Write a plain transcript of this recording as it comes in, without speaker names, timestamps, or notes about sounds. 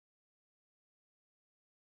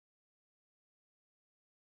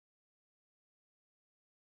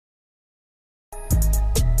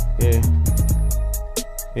Yeah.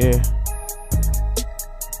 Yeah.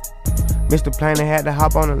 Mr. Planer had to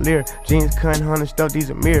hop on a leer. Jeans cutting, 100 stuff, these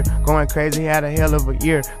a mirror. Going crazy, had a hell of a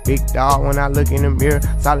year. Big dog when I look in the mirror.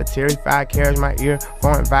 Solitary, 5 carats my ear.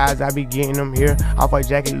 Foreign vibes, I be getting them here. Off-white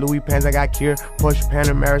jacket, Louis pants, I got cure. Porsche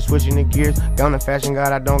Panamera, switching the gears. Down the fashion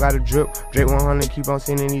god, I don't got a drip. Drake 100, keep on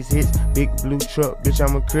sending these hits. Big blue truck, bitch,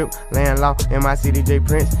 I'm a crip. Land law in my city, J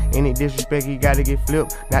Prince. Any disrespect, he gotta get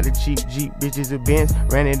flipped. Not the cheap Jeep, bitches a Benz.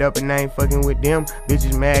 Ran it up and I ain't fucking with them.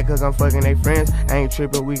 Bitches mad cause I'm fucking they friends. I ain't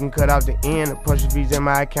tripping, we can cut off the end. A punch of fees in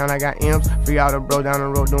my account, I got M's. Free all the bro down the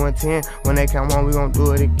road doing 10. When they come home, we gon'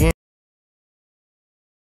 do it again.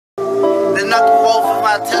 They knock the wolf if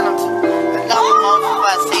I tell them to. They knock the wolf if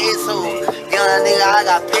I say so. Young nigga, I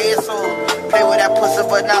got paid so. Play with that pussy,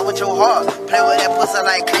 but not with your heart. Play with that pussy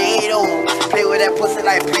like Play-Doh. Play with that pussy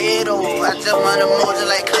like Play-Doh. I just want emoji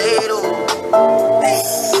like Play-Doh.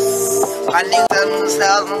 My niggas got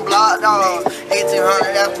themselves on block, dog.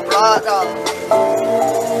 1800, that's the block, dog.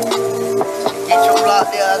 Get your block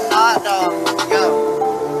there or not, dog.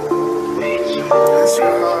 That's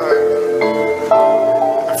hard.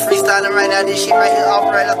 I'm freestyling right now. This shit right here off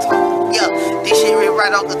right up top. Yeah, this shit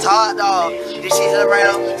right off the top, dog. This shit right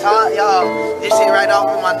off the top, y'all. This shit right off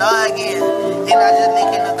of my noggin. Then I just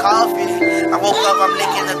licking the coffee. I woke up, I'm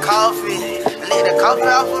licking the coffee. I lick the coffee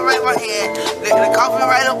off of right my hand. Lick the coffee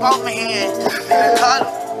right up off my hand.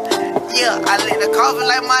 Yeah, I lick the coffee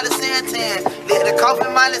like minus 10. Lick the coffee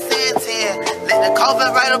minus 10. Lick the coffee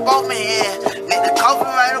right up off my hand. Lick the coffee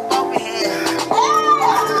right up off my hand.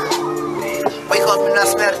 Wake up and I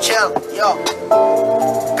smell the cello, yo.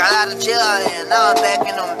 Got out of jail and now I'm back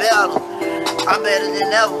in them bells. I'm better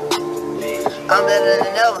than ever. I'm better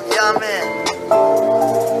than ever, yeah, man.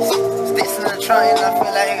 Sticks in the trunk and I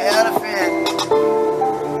feel like an elephant.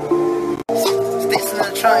 Sticks in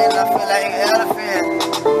the trunk and I feel like an elephant.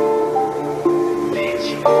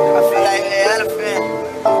 I feel like an elephant.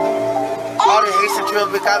 All the Haitian drill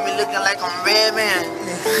got me looking like I'm red, man.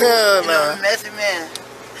 You know, messy, man.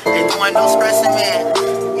 Ain't doing no stressing, man.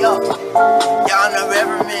 Yo, y'all the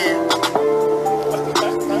Reverend, man.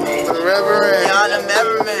 The Reverend. Y'all the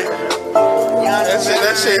Reverend. Y'all the Reverend.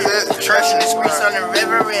 That shit, Trash in the streets on the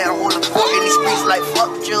Reverend. I'm on the court in these streets like fuck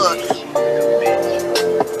the judge.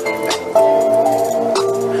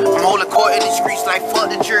 I'm holding court in the streets like fuck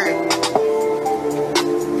the jury.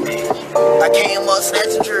 I came up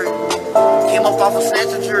snatching jury. Came up off a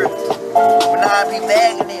snatching jury. But now I be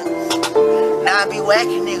bagging it. Now I be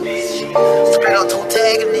whacking niggas, straight up two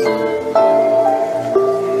tagging niggas.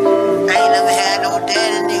 I ain't never had no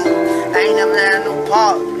daddy nigga. I ain't never had no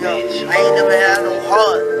pop, yo. I ain't never had no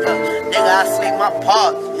heart, yo. Nigga, I sleep my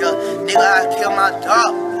pop, yo. Nigga, I kill my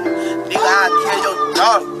dog. Nigga, I kill your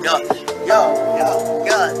dog, yo.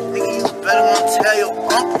 Nigga, you better wanna tell your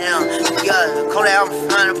uncle now. Yo, the Kodak, I'm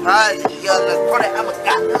trying to project. Yo, the Kodak, I'm a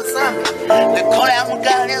goddamn son. The Kodak, I'm a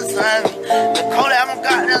goddamn son. The Kodak, I'm a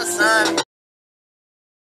goddamn son.